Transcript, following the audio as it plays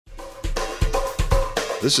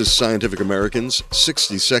This is Scientific American's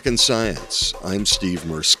 60-Second Science. I'm Steve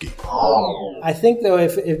Mirsky. I think, though,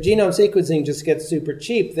 if genome sequencing just gets super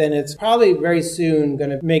cheap, then it's probably very soon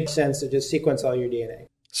going to make sense to just sequence all your DNA.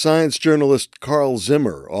 Science journalist Carl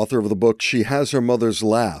Zimmer, author of the book She Has Her Mother's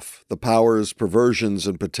Laugh, The Powers, Perversions,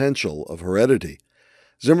 and Potential of Heredity.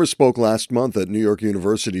 Zimmer spoke last month at New York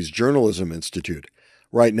University's Journalism Institute.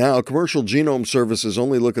 Right now, commercial genome services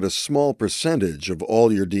only look at a small percentage of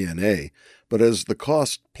all your DNA, but as the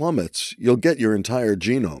cost plummets, you'll get your entire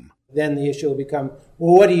genome. Then the issue will become,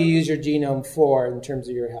 well, what do you use your genome for in terms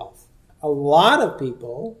of your health? A lot of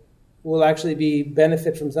people will actually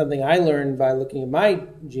benefit from something I learned by looking at my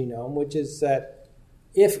genome, which is that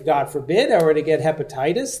if, God forbid, I were to get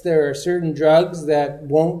hepatitis, there are certain drugs that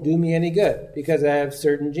won't do me any good because I have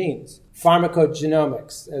certain genes.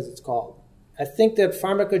 Pharmacogenomics, as it's called. I think that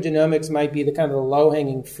pharmacogenomics might be the kind of the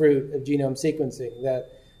low-hanging fruit of genome sequencing.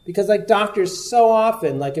 Because like doctors so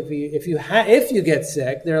often, like if you get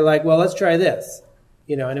sick, they're like, well, let's try this.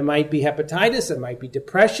 And it might be hepatitis, it might be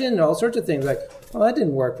depression, all sorts of things. Like, well, that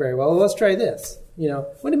didn't work very well. Let's try this.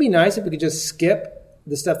 Wouldn't it be nice if we could just skip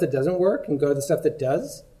the stuff that doesn't work and go to the stuff that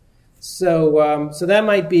does? So that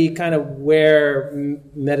might be kind of where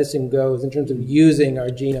medicine goes in terms of using our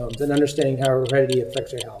genomes and understanding how heredity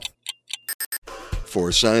affects our health.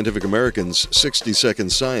 For Scientific American's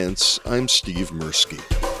 60-Second Science, I'm Steve Mirsky.